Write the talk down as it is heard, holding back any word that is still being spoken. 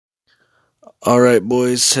Alright,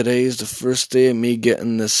 boys, today is the first day of me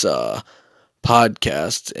getting this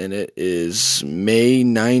podcast, and it is May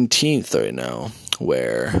 19th right now,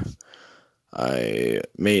 where it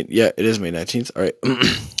is May 19th, alright,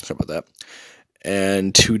 sorry about that,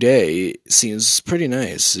 and today seems pretty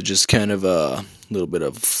nice. It's just kind of a little bit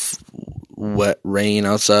of wet rain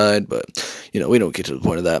outside, but, we don't get to the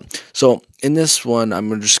point of that. So, in this one,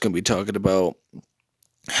 I'm just going to be talking about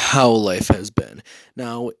how life has been.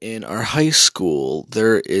 Now, in our high school,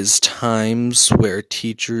 there is times where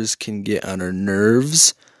teachers can get on our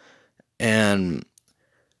nerves, and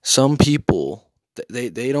some people,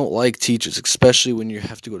 they don't like teachers, especially when you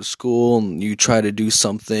have to go to school and you try to do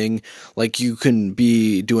something, like you can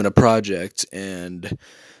be doing a project and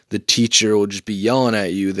the teacher will just be yelling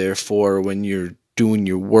at you. Therefore, when you're doing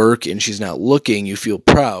your work and she's not looking, you feel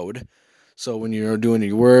proud. So when you're doing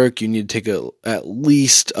your work, you need to take at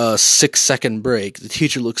least a 6-second break. The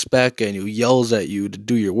teacher looks back at you, yells at you to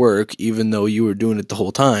do your work, even though you were doing it the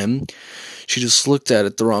whole time. She just looked at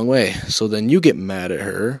it the wrong way. So then you get mad at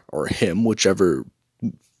her, or him, whichever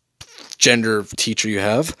gender teacher you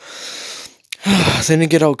have. Then you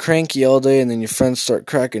get all cranky all day, and then your friends start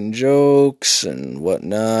cracking jokes and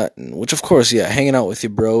whatnot. And which, of course, hanging out with your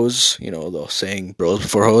bros, the saying bros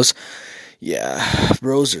before hoes. Yeah,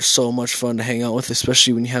 bros are so much fun to hang out with,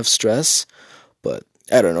 especially when you have stress. But,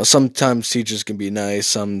 I don't know, sometimes teachers can be nice,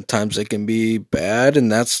 sometimes they can be bad,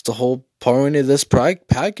 and that's the whole point of this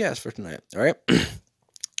podcast for tonight, alright?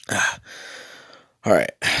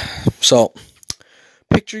 Alright, so,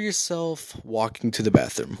 picture yourself walking to the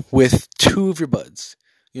bathroom with two of your buds.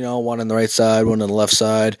 One on the right side, one on the left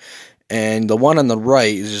side. And the one on the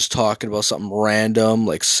right is just talking about something random,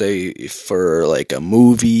 like say for like a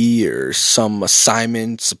movie or some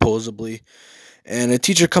assignment, supposedly. And a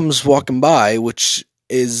teacher comes walking by, which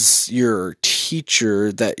is your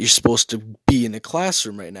teacher that you're supposed to be in the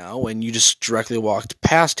classroom right now, and you just directly walked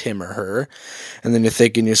past him or her. And then you're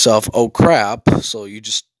thinking to yourself, oh crap, so you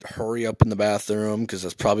just hurry up in the bathroom, because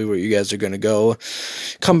that's probably where you guys are going to go.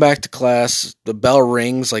 Come back to class, the bell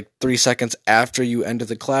rings like 3 seconds after you enter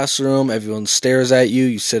the classroom, everyone stares at you,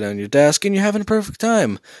 you sit on your desk, and you're having a perfect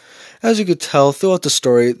time. As you could tell throughout the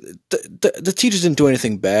story, the teachers didn't do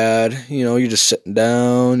anything bad. You're just sitting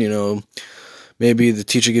down, maybe the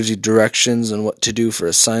teacher gives you directions on what to do for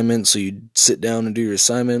assignment, so you sit down and do your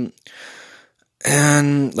assignment.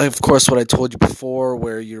 And, of course, what I told you before,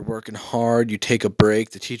 where you're working hard, you take a break,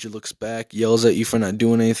 the teacher looks back, yells at you for not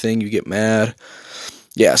doing anything, you get mad.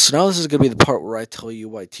 Yeah, so now this is going to be the part where I tell you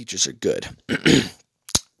why teachers are good.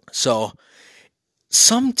 So,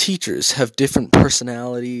 some teachers have different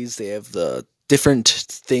personalities, they have the different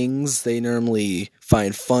things they normally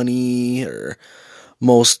find funny, or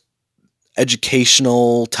most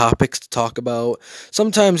educational topics to talk about.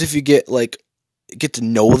 Sometimes if you get to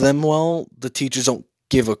know them well, the teachers don't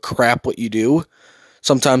give a crap what you do.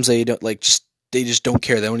 Sometimes they don't they just don't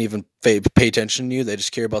care. They don't even pay attention to you. They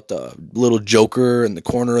just care about the little joker in the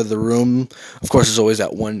corner of the room. Of course, there's always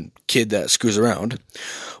that one kid that screws around.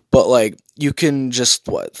 But you can just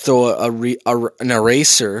throw an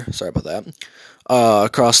eraser. Sorry about that.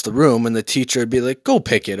 Across the room, and the teacher would be like, "Go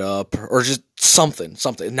pick it up," or just something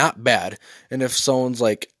not bad. And if someone's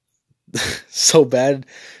so bad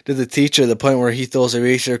to the teacher, the point where he throws a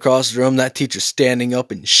eraser across the room, that teacher's standing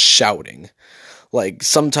up and shouting.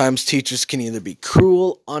 Sometimes teachers can either be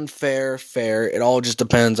cruel, unfair, fair. It all just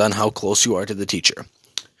depends on how close you are to the teacher.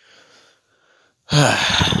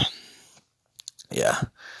 Yeah.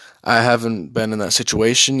 I haven't been in that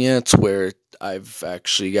situation yet where I've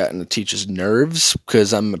actually gotten the teacher's nerves,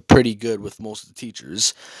 because I'm pretty good with most of the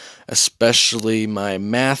teachers, especially my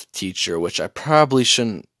math teacher, which I probably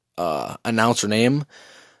shouldn't announce her name,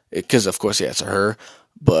 because of course, it's her,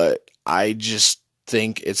 but I just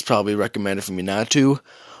think it's probably recommended for me not to.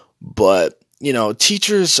 But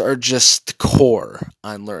teachers are just the core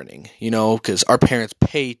on learning, because our parents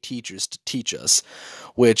pay teachers to teach us,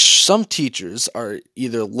 which some teachers are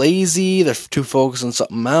either lazy, they're too focused on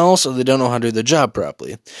something else, or they don't know how to do their job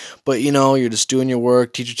properly. But, you're just doing your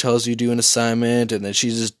work, teacher tells you to do an assignment, and then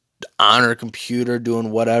she's just on her computer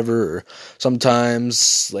doing whatever, or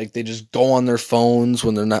sometimes, they just go on their phones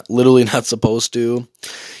when they're literally not supposed to.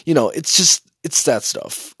 It's that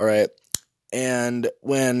stuff, alright? And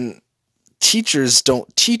when teachers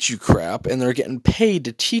don't teach you crap, and they're getting paid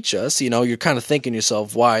to teach us, you're kind of thinking to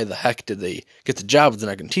yourself, why the heck did they get the job if they're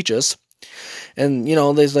not going to teach us? And,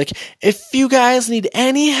 there's if you guys need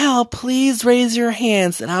any help, please raise your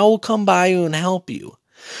hands, and I will come by you and help you.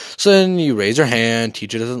 So then you raise your hand,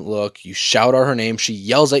 teacher doesn't look, you shout out her name, she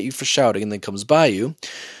yells at you for shouting, and then comes by you.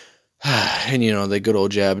 And, the good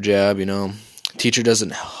old jab, teacher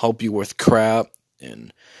doesn't help you with crap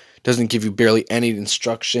and doesn't give you barely any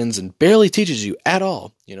instructions and barely teaches you at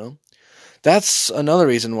all. That's another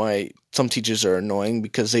reason why some teachers are annoying,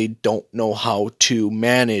 because they don't know how to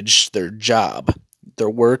manage their job, their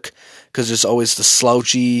work, because there's always the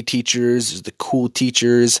slouchy teachers, there's the cool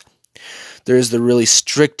teachers, there's the really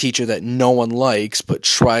strict teacher that no one likes but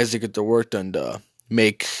tries to get their work done to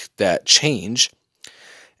make that change.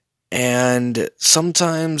 And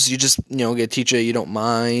sometimes you just, get a teacher you don't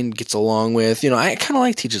mind, gets along with. I kind of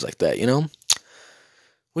like teachers like that,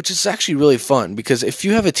 which is actually really fun, because if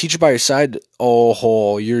you have a teacher by your side,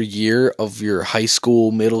 your year of your high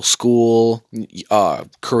school, middle school,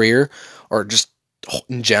 career, or just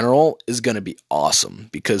in general, is going to be awesome,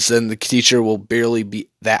 because then the teacher will barely be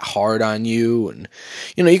that hard on you, and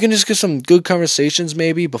you can just get some good conversations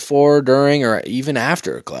maybe before, during, or even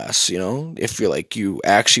after a class, if you're like, you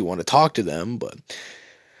actually want to talk to them. But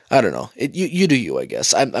I don't know, you do you, I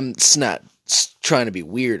guess. I'm it's not trying to be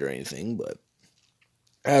weird or anything, but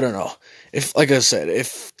I don't know. Like I said,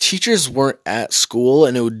 if teachers weren't at school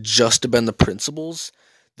and it would just have been the principals,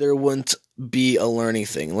 there wouldn't be a learning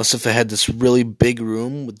thing. Unless if it had this really big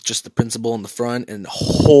room with just the principal in the front and a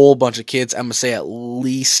whole bunch of kids. I'm going to say at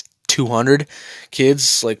least 200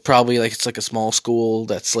 kids. Probably it's like a small school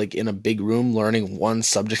that's in a big room learning one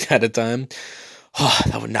subject at a time. Oh,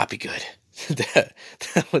 that would not be good. that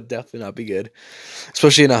would definitely not be good.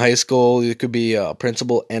 Especially in a high school, it could be a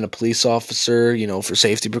principal and a police officer, for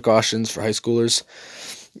safety precautions for high schoolers.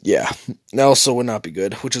 Yeah, that also would not be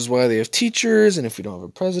good, which is why they have teachers, and if we don't have a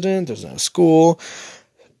president, there's not a school.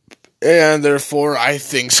 And therefore, I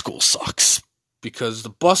think school sucks. Because the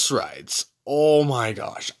bus rides, oh my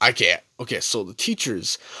gosh, I can't. Okay, so the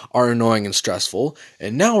teachers are annoying and stressful,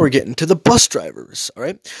 and now we're getting to the bus drivers,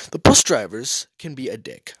 alright? The bus drivers can be a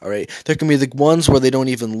dick, alright? There can be the ones where they don't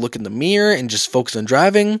even look in the mirror and just focus on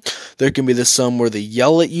driving. There can be some where they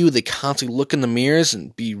yell at you, they constantly look in the mirrors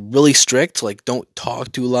and be really strict, like don't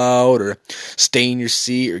talk too loud, or stay in your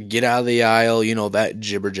seat, or get out of the aisle, that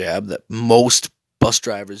jibber jab that most bus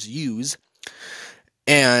drivers use.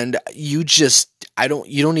 And you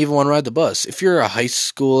don't even want to ride the bus. If you're a high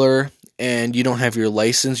schooler and you don't have your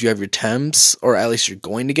license, you have your temps, or at least you're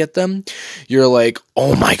going to get them, you're like,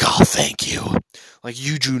 oh my god, thank you.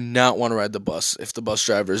 You do not want to ride the bus if the bus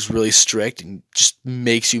driver is really strict and just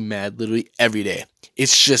makes you mad literally every day.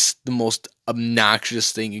 It's just the most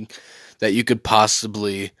obnoxious thing that you could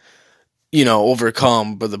possibly,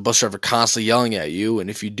 overcome, but the bus driver constantly yelling at you, and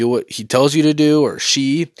if you do what he tells you to do, or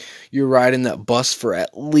you're riding that bus for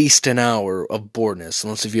at least an hour of boredness,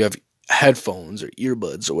 unless if you have headphones or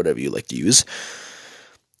earbuds or whatever you like to use.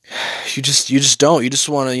 You just don't. You just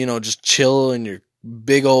want to, just chill in your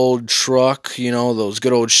big old truck, those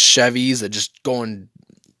good old Chevys that just going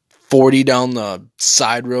 40 down the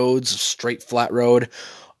side roads, straight flat road.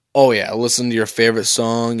 Oh yeah, listen to your favorite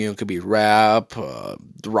song. It could be rap,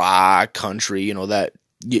 rock, country.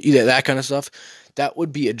 That kind of stuff. That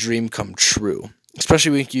would be a dream come true.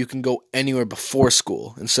 Especially when you can go anywhere before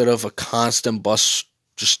school instead of a constant bus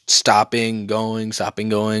just stopping, going.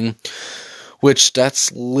 Which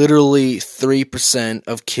that's literally 3%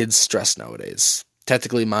 of kids' stress nowadays.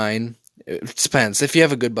 Technically, mine. It depends. If you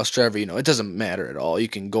have a good bus driver, it doesn't matter at all. You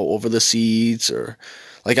can go over the seats, or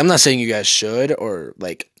I'm not saying you guys should, or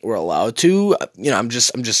we're allowed to. I'm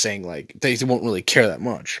just saying they won't really care that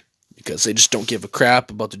much, because they just don't give a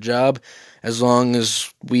crap about the job. As long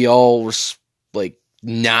as we all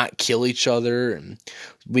not kill each other and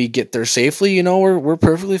we get there safely, we're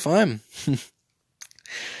perfectly fine.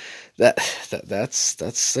 That's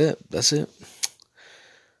it. That's it.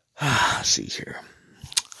 Let's see here.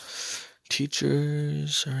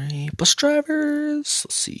 Teachers, or any bus drivers?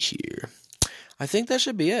 Let's see here. I think that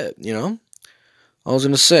should be it, I was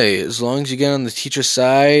going to say, as long as you get on the teacher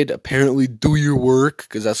side, apparently do your work,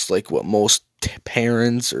 because that's what most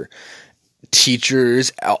parents or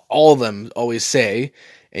teachers, all of them always say,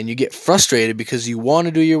 and you get frustrated because you want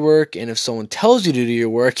to do your work, and if someone tells you to do your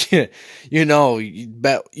work, bet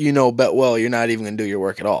well you're not even going to do your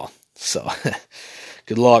work at all. So,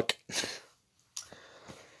 good luck.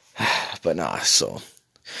 But nah, so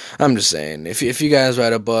I'm just saying, if you guys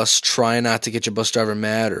ride a bus, try not to get your bus driver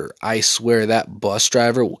mad, or I swear that bus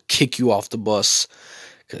driver will kick you off the bus,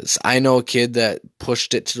 because I know a kid that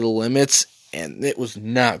pushed it to the limits, and it was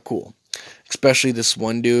not cool. Especially this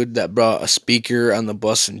one dude that brought a speaker on the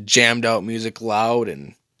bus and jammed out music loud,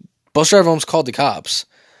 and bus driver almost called the cops.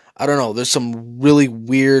 I don't know, there's some really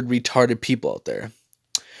weird, retarded people out there.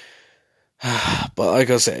 But like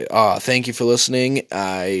I say, thank you for listening.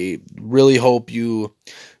 I really hope you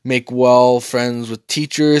make well friends with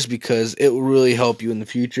teachers because it will really help you in the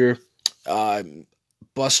future.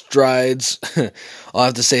 Bus rides, all I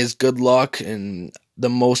have to say is good luck, and the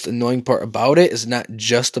most annoying part about it is not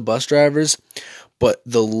just the bus drivers, but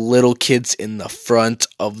the little kids in the front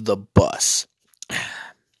of the bus.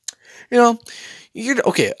 You know, you're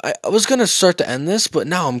okay. I was gonna start to end this, but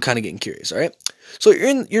now I'm kind of getting curious. All right, so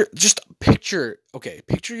you're just picture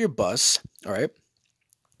your bus. All right,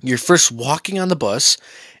 you're first walking on the bus,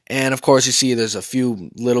 and of course you see there's a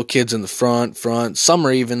few little kids in the front. Some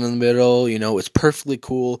are even in the middle. You know, it's perfectly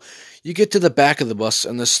cool. You get to the back of the bus,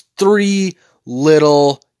 and there's 3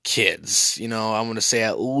 little kids. You know, I'm gonna say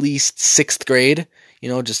at least 6th grade. You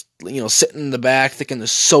know, just, sitting in the back thinking they're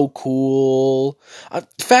so cool. In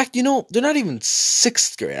fact, they're not even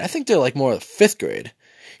 6th grade. I think they're like more 5th grade,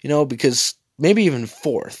 because maybe even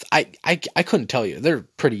 4th. I couldn't tell you. They're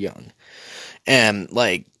pretty young. And,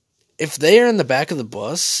 like, if they're in the back of the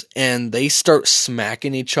bus and they start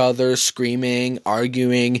smacking each other, screaming,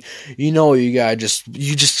 arguing, you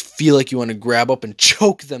just feel like you want to grab up and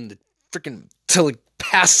choke them till like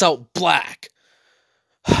pass out black.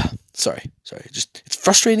 Sorry. It's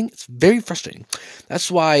frustrating. It's very frustrating. That's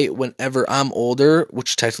why whenever I'm older,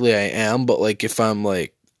 which technically I am, but like if I'm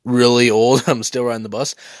like really old, I'm still riding the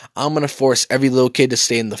bus, I'm going to force every little kid to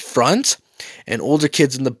stay in the front and older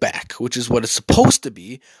kids in the back, which is what it's supposed to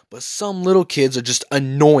be. But some little kids are just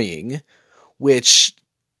annoying, which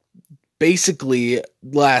basically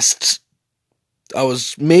last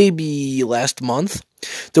month,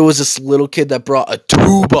 there was this little kid that brought a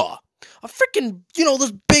tuba. A freaking,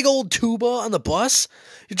 this big old tuba on the bus.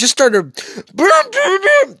 It just started.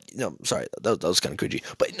 No, sorry, that was kind of cringy.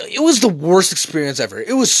 But it was the worst experience ever.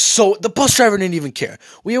 It was the bus driver didn't even care.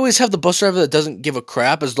 We always have the bus driver that doesn't give a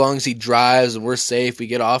crap as long as he drives and we're safe. We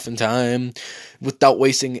get off in time without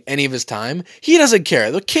wasting any of his time. He doesn't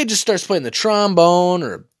care. The kid just starts playing the trombone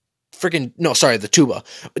or the tuba.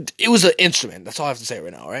 It was an instrument. That's all I have to say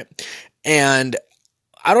right now, right? And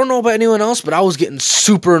I don't know about anyone else, but I was getting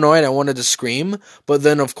super annoyed. I wanted to scream. But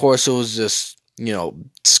then, of course, it was this,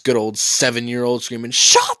 this good old 7-year-old screaming,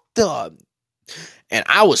 "Shut up!" And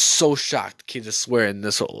I was so shocked the kids are swearing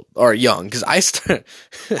this old, or young, because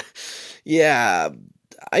yeah,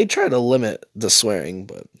 I try to limit the swearing,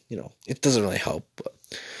 but, it doesn't really help. But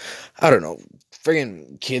I don't know.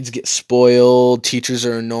 Friggin' kids get spoiled. Teachers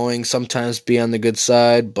are annoying. Sometimes be on the good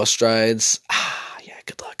side. Bus rides. Yeah,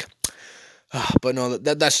 good luck. But no,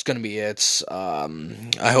 that's going to be it. I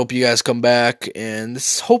hope you guys come back, and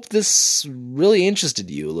hope this really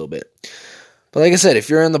interested you a little bit. But like I said, if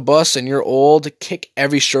you're on the bus and you're old, kick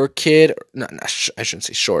every short kid, I shouldn't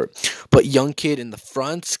say short, but young kid in the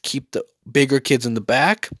front, keep the bigger kids in the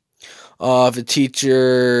back. If the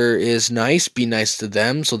teacher is nice, be nice to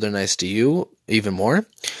them so they're nice to you even more.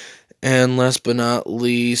 And last but not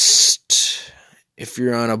least, if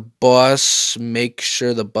you're on a bus, make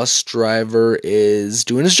sure the bus driver is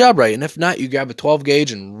doing his job right. And if not, you grab a 12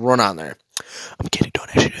 gauge and run on there. I'm kidding. Don't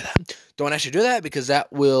actually do that. Don't actually do that because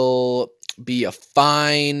that will be a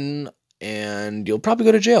fine and you'll probably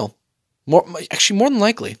go to jail. More than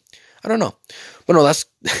likely. I don't know. But no, that's...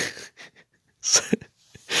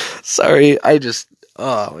 Sorry,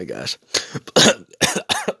 oh my gosh.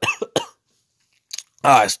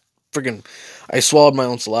 I swallowed my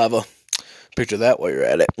own saliva. Picture that while you're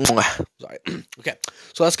at it. Sorry. Okay,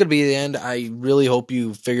 so that's going to be the end. I really hope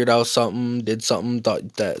you figured out something, did something,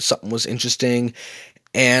 thought that something was interesting,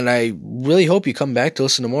 and I really hope you come back to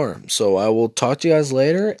listen to more. So I will talk to you guys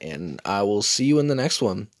later, and I will see you in the next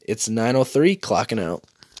one. It's 9:03, clocking out.